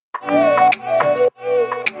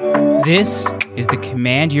This is the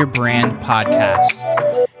Command Your Brand podcast,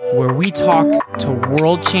 where we talk to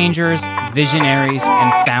world changers, visionaries,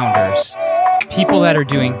 and founders, people that are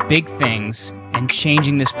doing big things and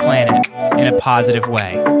changing this planet in a positive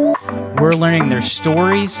way. We're learning their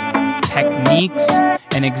stories, techniques,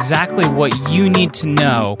 and exactly what you need to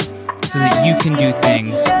know so that you can do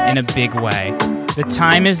things in a big way. The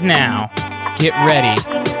time is now. Get ready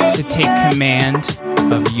to take command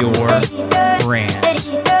of your brand.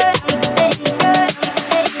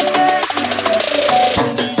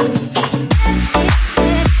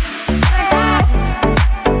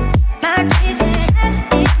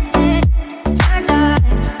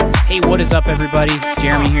 What is up, everybody?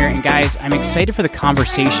 Jeremy here, and guys, I'm excited for the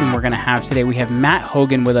conversation we're going to have today. We have Matt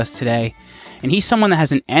Hogan with us today, and he's someone that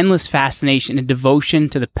has an endless fascination and devotion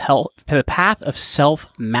to the path of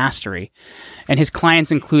self-mastery. And his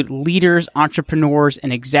clients include leaders, entrepreneurs,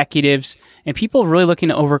 and executives, and people really looking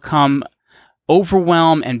to overcome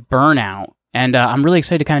overwhelm and burnout. And I'm really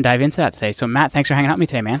excited to kind of dive into that today. So, Matt, thanks for hanging out with me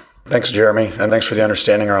today, man. Thanks, Jeremy, and thanks for the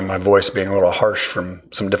understanding around my voice being a little harsh from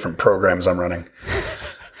some different programs I'm running.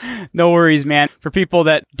 No worries, man. For people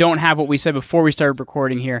that don't have what we said before we started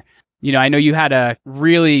recording here, you know, I know you had a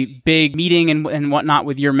really big meeting and whatnot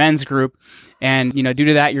with your men's group. And, you know, due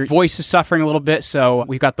to that, your voice is suffering a little bit. So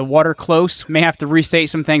we've got the water close. May have to restate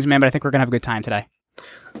some things, man, but I think we're going to have a good time today.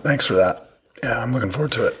 Thanks for that. Yeah, I'm looking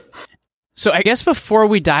forward to it. So I guess before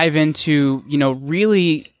we dive into, you know,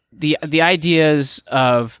 really the ideas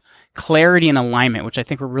of clarity and alignment, which I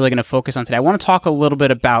think we're really going to focus on today, I want to talk a little bit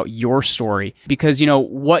about your story because, you know,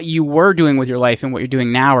 what you were doing with your life and what you're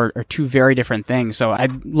doing now are two very different things. So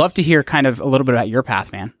I'd love to hear kind of a little bit about your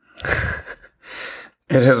path, man.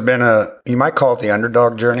 It has been you might call it the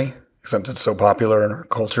underdog journey since it's so popular in our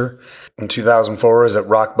culture. In 2004, I was at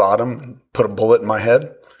rock bottom, put a bullet in my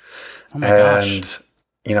head. Oh my gosh. And,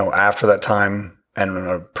 you know, after that time and in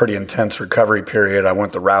a pretty intense recovery period, I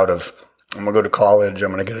went the route of, I'm going to go to college,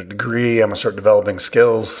 I'm going to get a degree, I'm going to start developing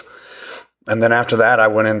skills. And then after that, I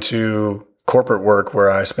went into corporate work where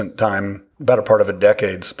I spent time, about a part of a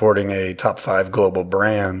decade, supporting a top 5 global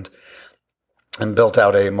brand and built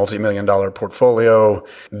out a multi-million-dollar portfolio,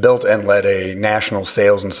 built and led a national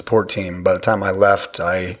sales and support team. By the time I left,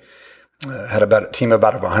 I had about a team of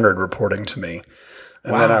about 100 reporting to me.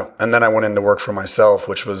 And wow. then I went into work for myself,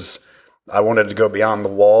 which was, I wanted to go beyond the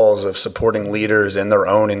walls of supporting leaders in their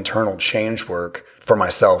own internal change work for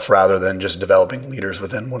myself rather than just developing leaders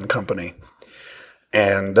within one company.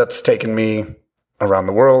 And that's taken me around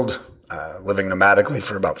the world, living nomadically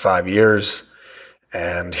for about 5 years.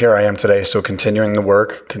 And here I am today, still continuing the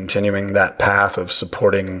work, continuing that path of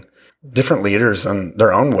supporting different leaders in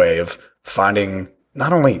their own way of finding,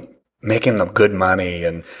 not only making the good money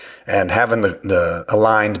and having the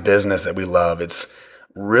aligned business that we love, it's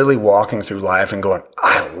really walking through life and going,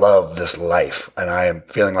 I love this life. And I am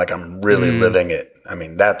feeling like I'm really living it. I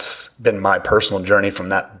mean, that's been my personal journey from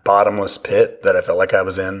that bottomless pit that I felt like I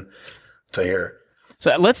was in to here.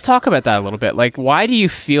 So let's talk about that a little bit. Like, why do you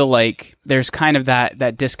feel like there's kind of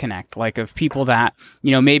that disconnect, like of people that,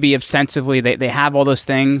 you know, maybe ostensibly they have all those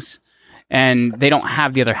things and they don't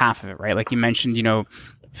have the other half of it, right? Like you mentioned, you know,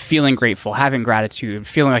 feeling grateful, having gratitude,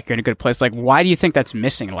 feeling like you're in a good place. Like, why do you think that's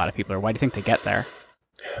missing a lot of people, or why do you think they get there?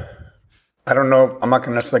 I don't know. I'm not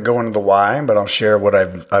going to necessarily go into the why, but I'll share what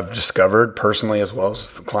I've discovered personally as well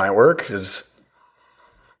as the client work is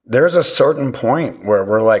there's a certain point where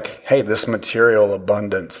we're like, hey, this material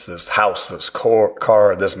abundance, this house, this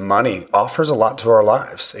car, this money offers a lot to our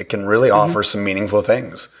lives. It can really offer some meaningful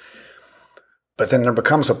things. But then there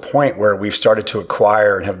becomes a point where we've started to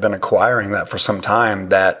acquire and have been acquiring that for some time,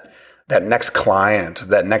 that next client,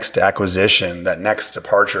 that next acquisition, that next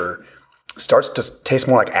departure starts to taste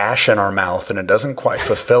more like ash in our mouth, and it doesn't quite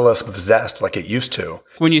fulfill us with zest like it used to.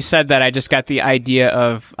 When you said that, I just got the idea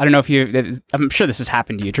of, I don't know if I'm sure this has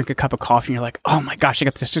happened to you. Drink a cup of coffee and you're like, oh my gosh,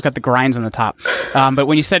 just got the grinds on the top. But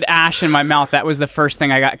when you said ash in my mouth, that was the first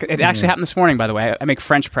thing I got. It actually happened this morning, by the way. I make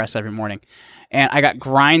French press every morning. And I got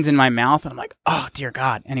grinds in my mouth, and I'm like, oh, dear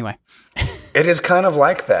God. Anyway. It is kind of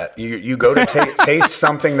like that. You go to taste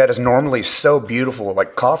something that is normally so beautiful.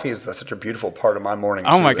 Like coffee is such a beautiful part of my morning.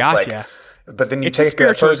 Oh, my gosh, yeah. But then it's take a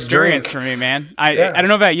spiritual that first experience drink. for me, man. I don't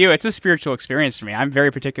know about you. It's a spiritual experience for me. I'm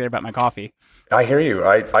very particular about my coffee. I hear you.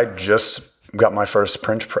 I just got my first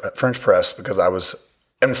French press because I was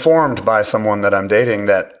informed by someone that I'm dating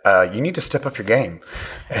that you need to step up your game,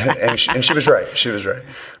 and she was right. She was right.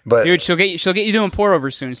 But dude, she'll get you doing pour over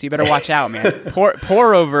soon, so you better watch out, man.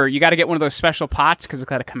 Pour over, you got to get one of those special pots because it's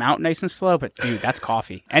got to come out nice and slow. But dude, that's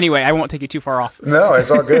coffee. Anyway, I won't take you too far off. No, it's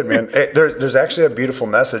all good, man. There's actually a beautiful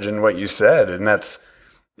message in what you said, and that's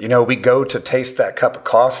we go to taste that cup of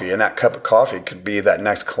coffee, and that cup of coffee could be that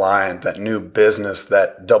next client, that new business,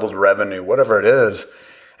 that doubled revenue, whatever it is.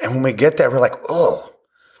 And when we get there, we're like, oh,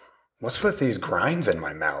 what's with these grinds in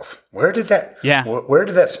my mouth? Where did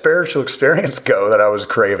that spiritual experience go that I was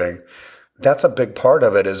craving? That's a big part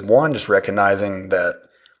of it, is one, just recognizing that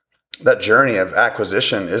journey of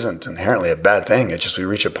acquisition isn't inherently a bad thing. It's just we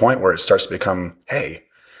reach a point where it starts to become, hey,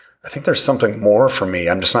 I think there's something more for me.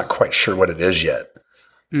 I'm just not quite sure what it is yet.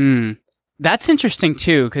 That's interesting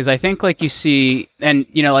too, because I think like you see, and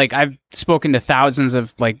like I've spoken to thousands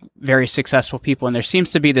of like very successful people, and there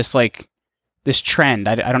seems to be this like this trend.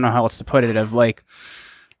 I don't know how else to put it, of like,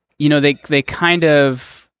 they kind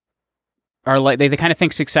of are like they kind of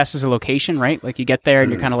think success is a location, right? Like you get there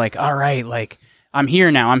and you're kind of like, all right, like I'm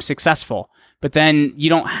here now, I'm successful. But then you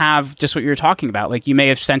don't have just what you were talking about. Like you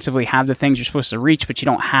may ostensibly have the things you're supposed to reach, but you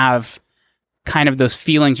don't have kind of those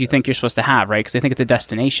feelings you think you're supposed to have, right? Because they think it's a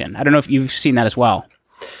destination. I don't know if you've seen that as well.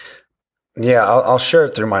 Yeah, I'll share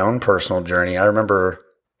it through my own personal journey. I remember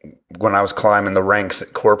when I was climbing the ranks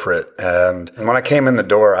at corporate, and when I came in the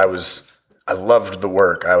door, I loved the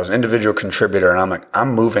work. I was an individual contributor, and I'm like,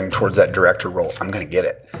 I'm moving towards that director role. I'm going to get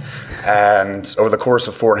it. And over the course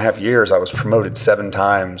of 4.5 years, I was promoted 7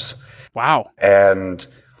 times. Wow. And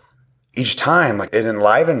each time, like, it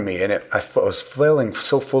enlivened me, and I was feeling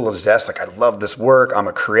so full of zest. Like, I love this work. I'm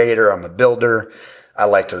a creator. I'm a builder. I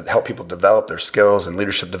like to help people develop their skills and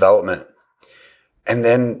leadership development. And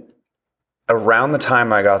then around the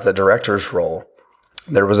time I got the director's role,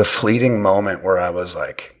 there was a fleeting moment where I was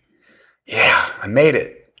like, yeah, I made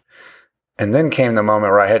it. And then came the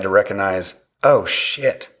moment where I had to recognize, oh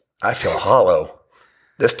shit, I feel hollow.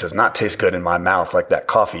 This does not taste good in my mouth like that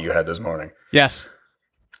coffee you had this morning. Yes.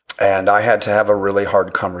 And I had to have a really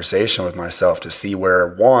hard conversation with myself to see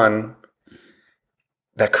where, one,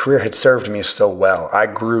 that career had served me so well. I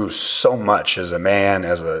grew so much as a man,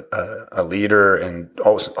 as a leader, in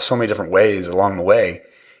so many different ways along the way,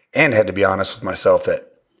 and had to be honest with myself that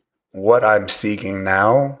what I'm seeking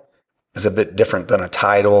now is a bit different than a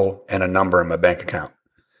title and a number in my bank account.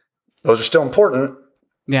 Those are still important,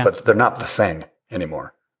 but they're not the thing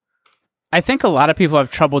anymore. I think a lot of people have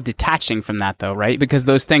trouble detaching from that, though, right? Because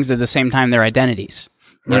those things at the same time, they're identities.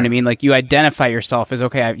 You know what I mean? Like you identify yourself as,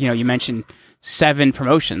 okay, you mentioned 7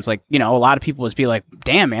 promotions. Like, a lot of people would be like,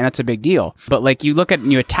 damn, man, that's a big deal. But like you look at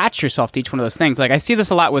and you attach yourself to each one of those things. Like I see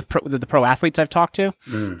this a lot with the pro athletes I've talked to.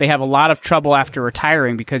 They have a lot of trouble after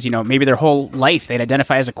retiring because, maybe their whole life they'd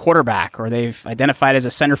identify as a quarterback or they've identified as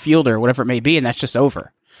a center fielder or whatever it may be, and that's just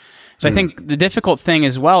over. So I think the difficult thing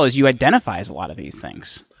as well is you identify as a lot of these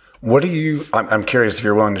things. What do you, I'm curious if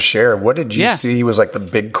you're willing to share, what did you see was like the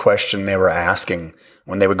big question they were asking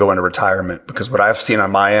when they would go into retirement? Because what I've seen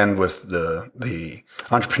on my end with the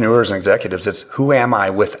entrepreneurs and executives, it's who am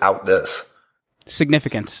I without this?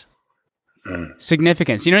 Significance.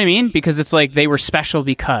 Significance. You know what I mean? Because it's like they were special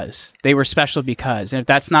because. And if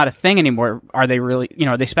that's not a thing anymore, are they really,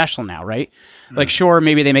 are they special now, right? Like, sure,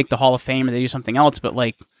 maybe they make the Hall of Fame or they do something else, but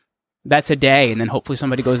like, that's a day, and then hopefully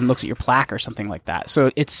somebody goes and looks at your plaque or something like that. So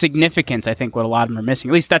it's significance, I think, what a lot of them are missing.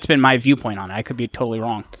 At least that's been my viewpoint on it. I could be totally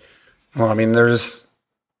wrong. Well, I mean, there's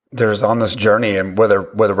on this journey, and whether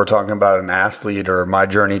we're talking about an athlete or my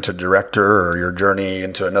journey to director or your journey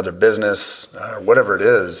into another business, whatever it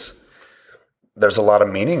is, there's a lot of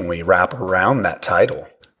meaning we wrap around that title.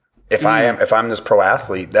 If I'm this pro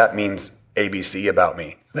athlete, that means ABC about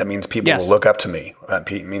me. That means people will look up to me. That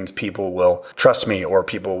means people will trust me or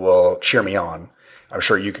people will cheer me on. I'm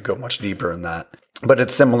sure you could go much deeper in that. But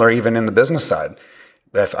it's similar even in the business side.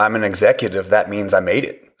 If I'm an executive, that means I made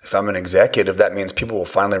it. If I'm an executive, that means people will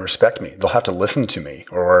finally respect me. They'll have to listen to me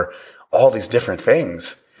or all these different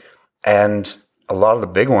things. And a lot of the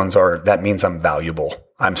big ones are, that means I'm valuable.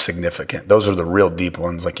 I'm significant. Those are the real deep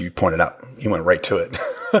ones, like you pointed out. You went right to it.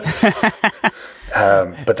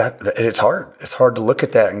 But it's hard. It's hard to look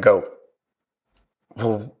at that and go,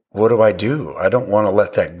 well, what do? I don't want to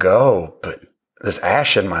let that go, but this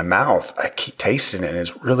ash in my mouth, I keep tasting it, and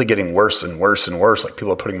it's really getting worse and worse and worse. Like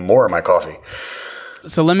people are putting more in my coffee.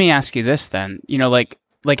 So let me ask you this then. Like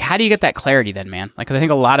how do you get that clarity then, man? Like, 'cause I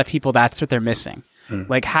think a lot of people, that's what they're missing.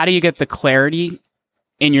 Like, how do you get the clarity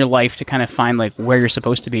in your life to kind of find like where you're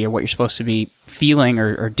supposed to be or what you're supposed to be feeling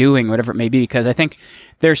or doing, whatever it may be? Because I think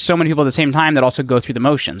there's so many people at the same time that also go through the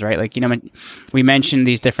motions, right? Like, we mentioned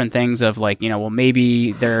these different things of like, well,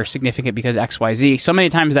 maybe they're significant because X, Y, Z. So many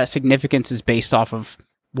times that significance is based off of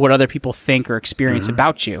what other people think or experience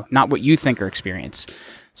about you, not what you think or experience.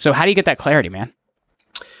 So how do you get that clarity, man?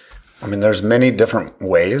 I mean, there's many different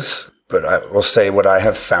ways. But I will say what I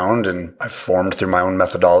have found and I've formed through my own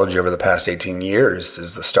methodology over the past 18 years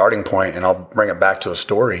is the starting point, and I'll bring it back to a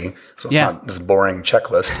story so it's not this boring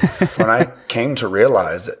checklist. When I came to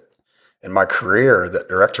realize that in my career, that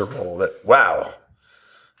director role, that, wow,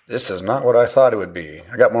 this is not what I thought it would be.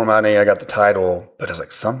 I got more money, I got the title, but it's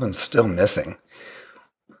like something's still missing.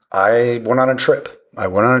 I went on a trip.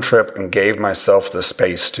 And gave myself the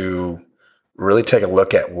space to really take a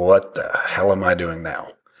look at what the hell am I doing now?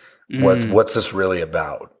 What's this really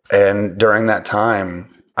about? And during that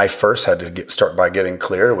time, I first had to start by getting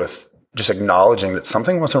clear with just acknowledging that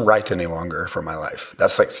something wasn't right any longer for my life.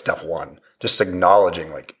 That's like step one, just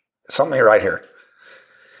acknowledging like something ain't right here.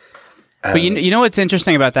 But you know what's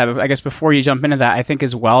interesting about that? I guess before you jump into that, I think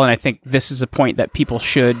as well, and I think this is a point that people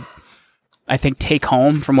should, I think, take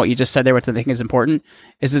home from what you just said there, which I think is important,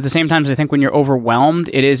 is at the same time, I think when you're overwhelmed,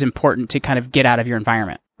 it is important to kind of get out of your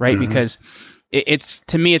environment, right? Mm-hmm. Because it's,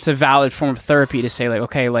 to me, it's a valid form of therapy to say like,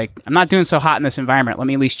 okay, like I'm not doing so hot in this environment. Let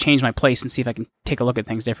me at least change my place and see if I can take a look at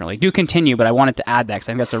things differently. Do continue, but I wanted to add that because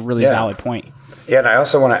I think that's a really valid point. Yeah, and I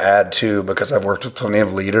also want to add too, because I've worked with plenty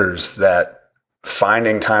of leaders, that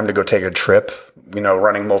finding time to go take a trip,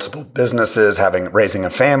 running multiple businesses, raising a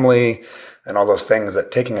family, and all those things,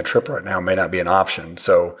 that taking a trip right now may not be an option.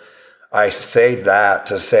 So I say that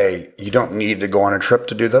to say you don't need to go on a trip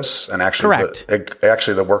to do this. And actually,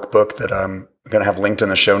 the workbook that I'm going to have linked in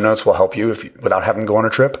the show notes will help you without having to go on a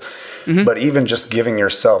trip. Mm-hmm. But even just giving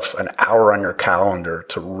yourself an hour on your calendar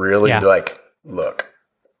to really be like, look,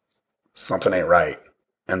 something ain't right.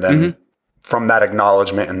 And then from that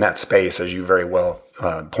acknowledgement and that space, as you very well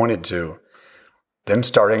pointed to, then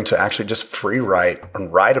starting to actually just free write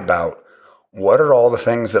and write about what are all the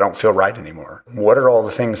things that don't feel right anymore? What are all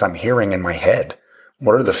the things I'm hearing in my head?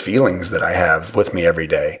 What are the feelings that I have with me every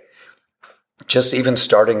day? Just even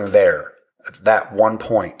starting there, at that one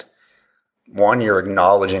point, you're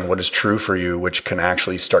acknowledging what is true for you, which can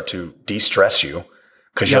actually start to de-stress you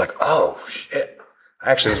because you're like, oh, shit.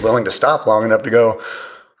 I actually was willing to stop long enough to go,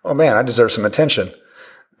 oh, man, I deserve some attention,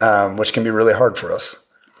 which can be really hard for us.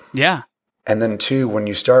 Yeah. And then two, when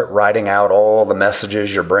you start writing out all the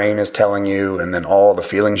messages your brain is telling you and then all the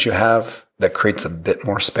feelings you have, that creates a bit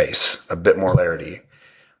more space, a bit more clarity.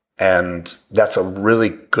 And that's a really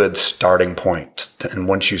good starting point. And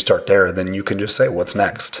once you start there, then you can just say, what's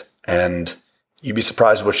next? And you'd be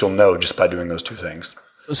surprised what you'll know just by doing those two things.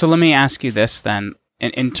 So let me ask you this then.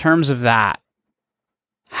 In terms of that,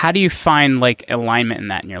 how do you find like alignment in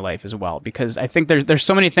that in your life as well? Because I think there's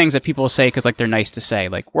so many things that people say because like they're nice to say,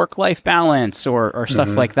 like work-life balance or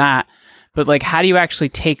stuff like that. But like, how do you actually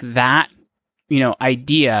take that,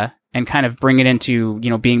 idea and kind of bring it into,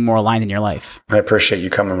 being more aligned in your life? I appreciate you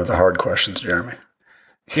coming with the hard questions, Jeremy.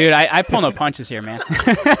 Dude, I pull no punches here, man.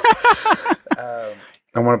 I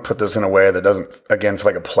want to put this in a way that doesn't, again, feel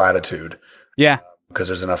like a platitude. Yeah. Because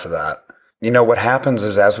there's enough of that. What happens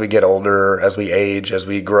is as we get older, as we age, as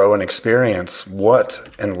we grow and experience, what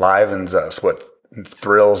enlivens us, what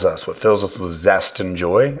thrills us, what fills us with zest and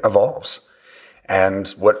joy evolves. And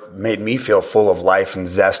what made me feel full of life and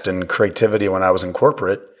zest and creativity when I was in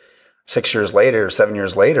corporate 6 years later, 7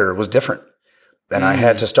 years later was different. Then I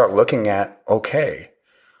had to start looking at, okay,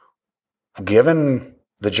 given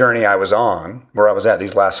the journey I was on, where I was at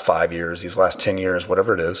these last 5 years, these last 10 years,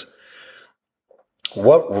 whatever it is,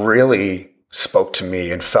 what really spoke to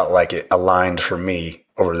me and felt like it aligned for me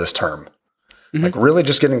over this term? Mm-hmm. Like really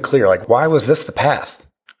just getting clear, like why was this the path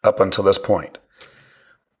up until this point?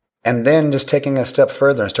 And then just taking a step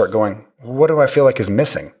further and start going, what do I feel like is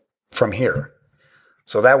missing from here?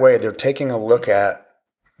 So that way they're taking a look at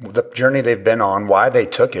the journey they've been on, why they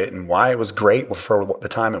took it and why it was great for the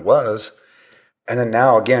time it was. And then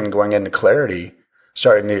now again, going into clarity,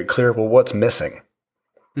 starting to get clear, well, what's missing?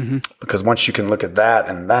 Mm-hmm. Because once you can look at that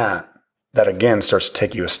and that again starts to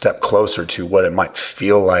take you a step closer to what it might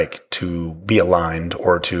feel like to be aligned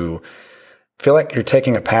or to feel like you're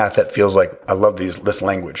taking a path that feels like, I love this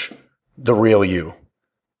language, the real you,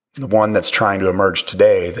 the one that's trying to emerge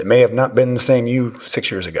today that may have not been the same you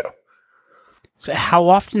 6 years ago. So how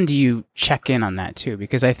often do you check in on that too?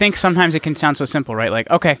 Because I think sometimes it can sound so simple, right? Like,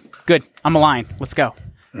 okay, good, I'm aligned, let's go.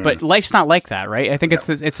 But life's not like that, right? I think it's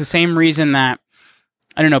the same reason that,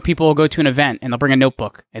 I don't know, people will go to an event and they'll bring a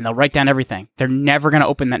notebook and they'll write down everything. They're never going to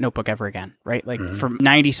open that notebook ever again, right? Like for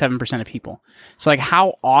 97% of people. So like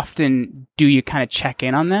how often do you kind of check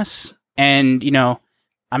in on this? And,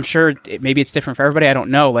 I'm sure maybe it's different for everybody. I don't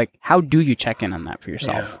know. Like how do you check in on that for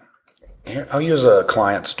yourself? Yeah. Here, I'll use a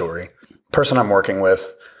client story. Person I'm working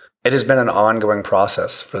with, it has been an ongoing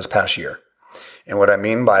process for this past year. And what I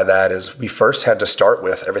mean by that is we first had to start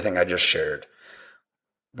with everything I just shared.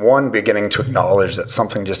 one, beginning to acknowledge that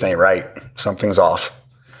something just ain't right. Something's off.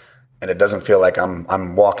 And it doesn't feel like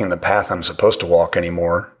I'm walking the path I'm supposed to walk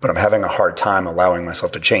anymore, but I'm having a hard time allowing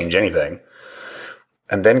myself to change anything.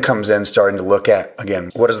 And then comes in starting to look at,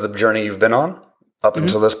 again, what is the journey you've been on up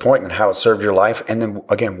until this point and how it served your life? And then,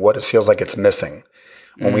 again, what it feels like it's missing.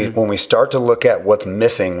 When we start to look at what's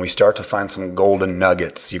missing, we start to find some golden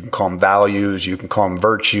nuggets. You can call them values, you can call them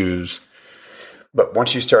virtues. But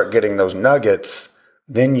once you start getting those nuggets,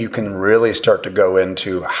 then you can really start to go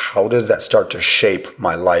into how does that start to shape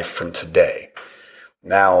my life from today?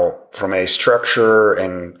 Now, from a structure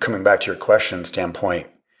and coming back to your question standpoint,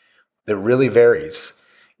 it really varies.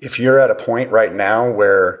 If you're at a point right now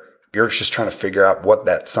where you're just trying to figure out what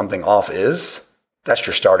that something off is, that's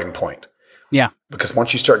your starting point. Yeah. Because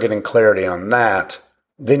once you start getting clarity on that,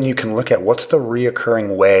 then you can look at what's the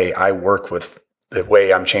reoccurring way I work with the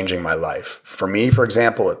way I'm changing my life. For me, for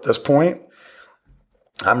example, at this point,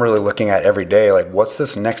 I'm really looking at every day, like what's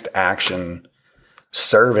this next action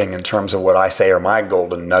serving in terms of what I say are my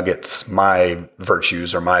golden nuggets, my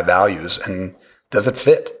virtues or my values, and does it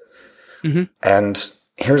fit? Mm-hmm. And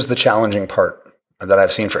here's the challenging part that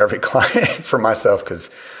I've seen for every client for myself,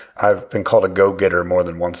 because I've been called a go-getter more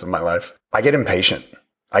than once in my life. I get impatient.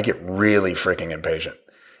 I get really freaking impatient.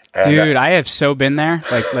 And dude, I have so been there.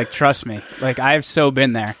 Like, trust me. Like, I have so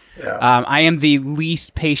been there. Yeah. I am the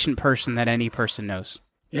least patient person that any person knows.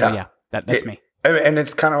 So yeah, that's me. And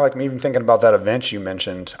it's kind of like me even thinking about that event you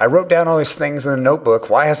mentioned. I wrote down all these things in the notebook.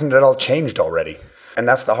 Why hasn't it all changed already? And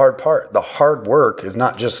that's the hard part. The hard work is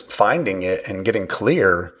not just finding it and getting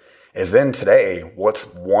clear, is then today, what's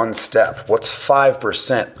one step? What's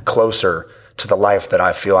 5% closer to the life that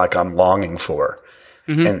I feel like I'm longing for?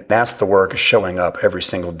 Mm-hmm. And that's the work, showing up every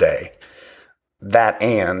single day. That,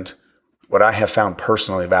 and what I have found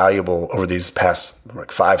personally valuable over these past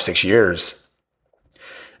 5-6 years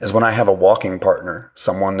is when I have a walking partner,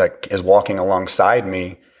 someone that is walking alongside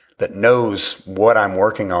me that knows what I'm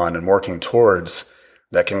working on and working towards,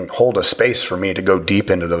 that can hold a space for me to go deep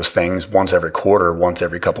into those things once every quarter, once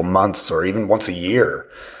every couple months, or even once a year.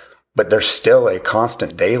 But there's still a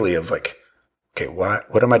constant daily of like, okay,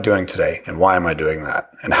 what am I doing today? And why am I doing that?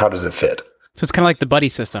 And how does it fit? So it's kind of like the buddy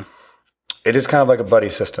system. It is kind of like a buddy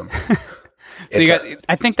system.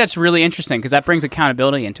 I think that's really interesting because that brings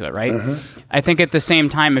accountability into it, right? Mm-hmm. I think at the same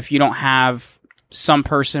time, if you don't have some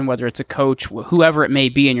person, whether it's a coach, whoever it may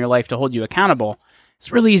be in your life to hold you accountable,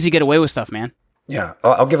 it's really easy to get away with stuff, man. Yeah.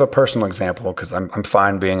 I'll give a personal example because I'm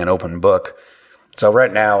fine being an open book. So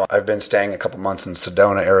right now I've been staying a couple months in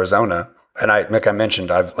Sedona, Arizona. And like I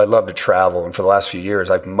mentioned, I love to travel. And for the last few years,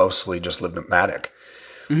 I've mostly just lived at Matic.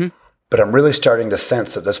 Mm-hmm. But I'm really starting to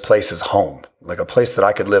sense that this place is home, like a place that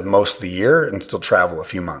I could live most of the year and still travel a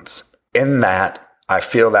few months. In that, I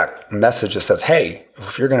feel that message that says, hey,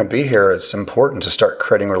 if you're going to be here, it's important to start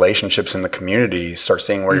creating relationships in the community, start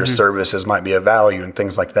seeing where your services might be of value and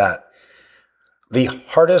things like that. The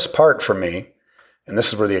hardest part for me, and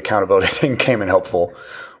this is where the accountability thing came in helpful,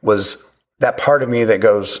 was that part of me that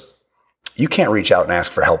goes, you can't reach out and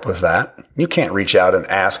ask for help with that. You can't reach out and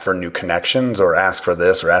ask for new connections or ask for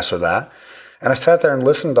this or ask for that. And I sat there and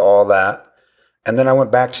listened to all that. And then I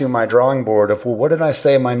went back to my drawing board of, well, what did I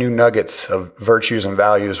say my new nuggets of virtues and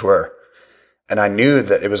values were? And I knew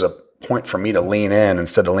that it was a point for me to lean in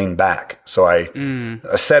instead of lean back. So I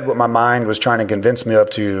said what my mind was trying to convince me of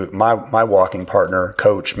to my walking partner,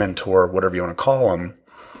 coach, mentor, whatever you want to call him.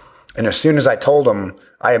 And as soon as I told him,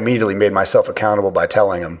 I immediately made myself accountable by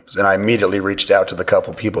telling him. And I immediately reached out to the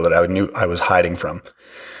couple people that I knew I was hiding from.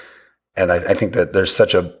 And I think that there's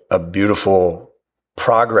such a beautiful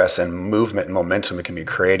progress and movement and momentum that can be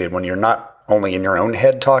created when you're not only in your own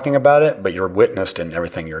head talking about it, but you're witnessed in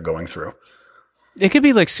everything you're going through. It could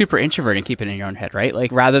be like super introverted, keep it in your own head, right?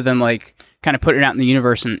 Like rather than like kind of putting it out in the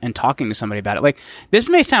universe and talking to somebody about it. Like this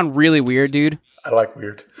may sound really weird, dude. I like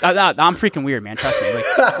weird. I'm freaking weird, man. Trust me.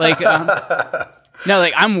 No,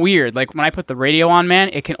 like I'm weird. Like when I put the radio on, man,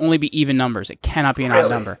 it can only be even numbers. It cannot be an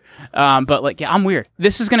odd number. But like, yeah, I'm weird.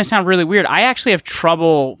 This is going to sound really weird. I actually have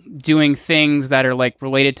trouble doing things that are like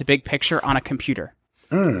related to big picture on a computer.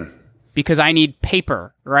 Because I need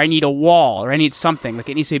paper or I need a wall or I need something. Like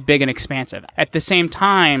it needs to be big and expansive. At the same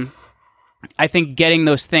time, I think getting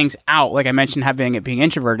those things out, like I mentioned, being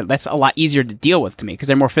introverted, that's a lot easier to deal with to me because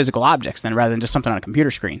they're more physical objects rather than just something on a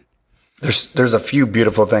computer screen. There's a few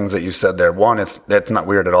beautiful things that you said there. One, it's not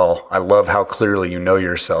weird at all. I love how clearly you know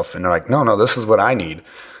yourself and you're like, no, this is what I need.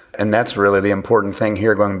 And that's really the important thing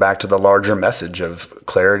here, going back to the larger message of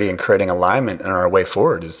clarity and creating alignment in our way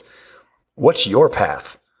forward is what's your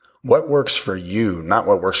path? What works for you, not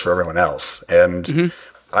what works for everyone else. And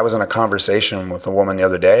I was in a conversation with a woman the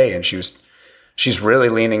other day, and she's really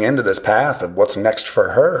leaning into this path of what's next for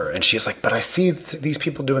her. And she's like, but I see these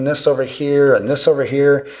people doing this over here and this over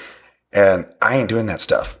here, and I ain't doing that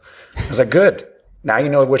stuff. I was like, good. Now you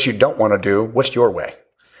know what you don't want to do. What's your way?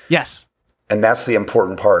 Yes. And that's the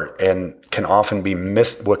important part, and can often be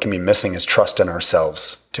missed. What can be missing is trust in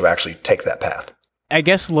ourselves to actually take that path. I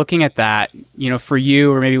guess looking at that, for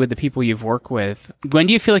you or maybe with the people you've worked with, when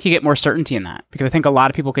do you feel like you get more certainty in that? Because I think a lot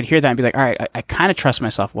of people could hear that and be like, all right, I kind of trust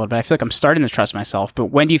myself a little bit. I feel like I'm starting to trust myself. But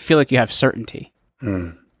when do you feel like you have certainty?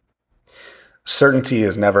 Certainty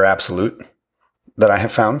is never absolute, that I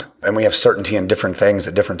have found. And we have certainty in different things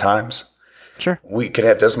at different times. Sure. We could,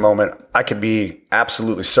 at this moment, I could be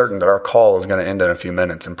absolutely certain that our call is going to end in a few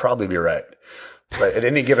minutes and probably be right. But at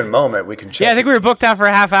any given moment, we can check. Yeah, I think we were booked out for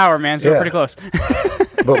a half hour, man. So we're pretty close.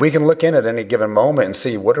 But we can look in at any given moment and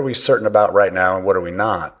see what are we certain about right now and what are we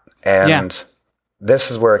not. And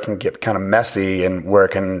this is where it can get kind of messy and where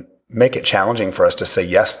it can make it challenging for us to say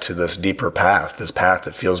yes to this deeper path, this path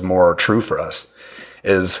that feels more true for us,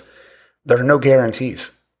 is there are no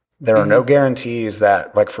guarantees. There are no guarantees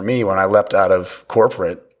that, like for me, when I leapt out of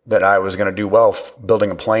corporate, that I was going to do well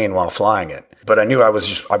building a plane while flying it. But I knew I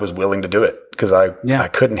was willing to do it because I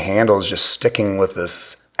couldn't handle just sticking with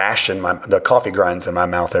this ash in the coffee grinds in my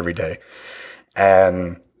mouth every day.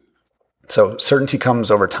 And so certainty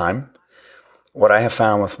comes over time. What I have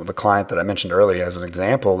found with the client that I mentioned earlier as an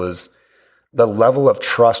example is the level of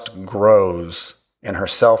trust grows in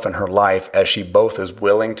herself and her life as she both is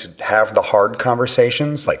willing to have the hard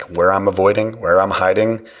conversations, like where I'm avoiding, where I'm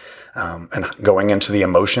hiding, and going into the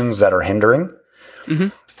emotions that are hindering,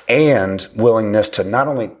 and willingness to not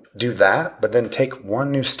only do that, but then take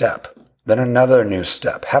one new step, then another new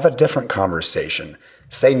step, have a different conversation,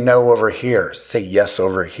 say no over here, say yes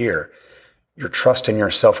over here. Your trust in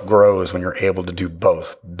yourself grows when you're able to do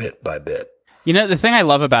both bit by bit. The thing I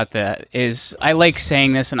love about that is I like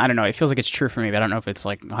saying this, and I don't know, it feels like it's true for me, but I don't know if it's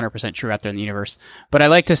like 100% true out there in the universe. But I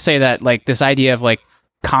like to say that like this idea of like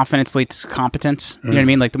confidence leads to competence. You know what I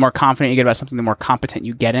mean? Like the more confident you get about something, the more competent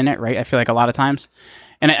you get in it, right? I feel like a lot of times.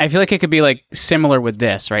 And I feel like it could be like similar with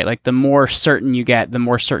this, right? Like the more certain you get, the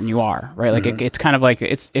more certain you are, right? Like it's kind of like,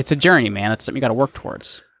 it's a journey, man. That's something you got to work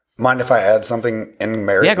towards. Mind if I add something in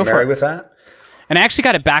marry with that? And I actually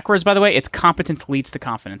got it backwards, by the way. It's competence leads to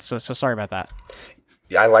confidence. So sorry about that.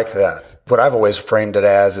 Yeah, I like that. What I've always framed it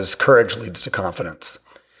as is courage leads to confidence.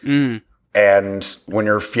 And when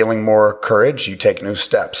you're feeling more courage, you take new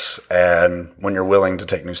steps. And when you're willing to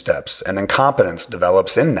take new steps, and then competence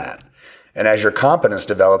develops in that. And as your competence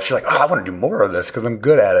develops, you're like, oh, I want to do more of this because I'm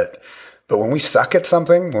good at it. But when we suck at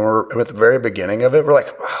something, when we're at the very beginning of it, we're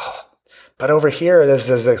like, oh, but over here,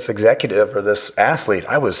 this executive or this athlete,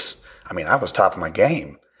 I was top of my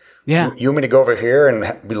game. Yeah. You want me to go over here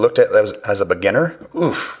and be looked at as a beginner?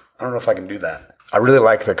 Oof, I don't know if I can do that. I really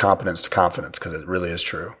like the competence to confidence because it really is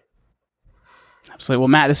true. Absolutely. Well,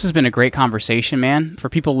 Matt, this has been a great conversation, man. For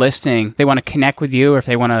people listening, they want to connect with you, or if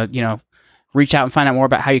they want to, reach out and find out more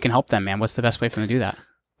about how you can help them, man, what's the best way for them to do that?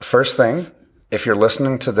 First thing, if you're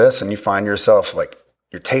listening to this and you find yourself like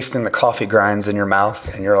you're tasting the coffee grinds in your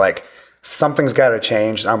mouth and you're like, something's got to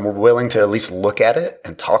change, and I'm willing to at least look at it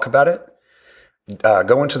and talk about it,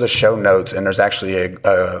 go into the show notes, and there's actually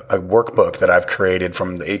a workbook that I've created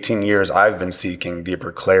from the 18 years I've been seeking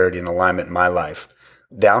deeper clarity and alignment in my life.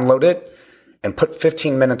 Download it and put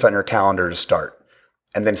 15 minutes on your calendar to start,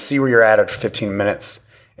 and then see where you're at 15 minutes.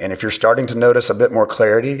 And if you're starting to notice a bit more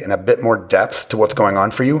clarity and a bit more depth to what's going on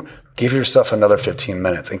for you, give yourself another 15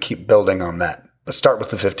 minutes and keep building on that. But start with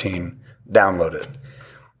the 15, download it.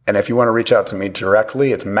 And if you want to reach out to me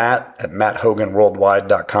directly, it's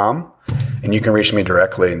matt@matthoganworldwide.com. And you can reach me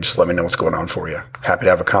directly and just let me know what's going on for you. Happy to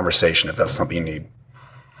have a conversation if that's something you need.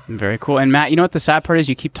 Very cool. And Matt, you know what the sad part is?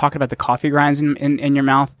 You keep talking about the coffee grinds in your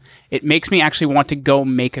mouth. It makes me actually want to go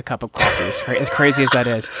make a cup of coffee, as crazy as that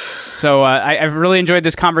is. So I've really enjoyed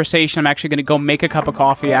this conversation. I'm actually going to go make a cup of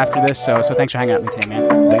coffee after this. So thanks for hanging out with me today,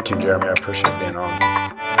 man. Thank you, Jeremy. I appreciate being on.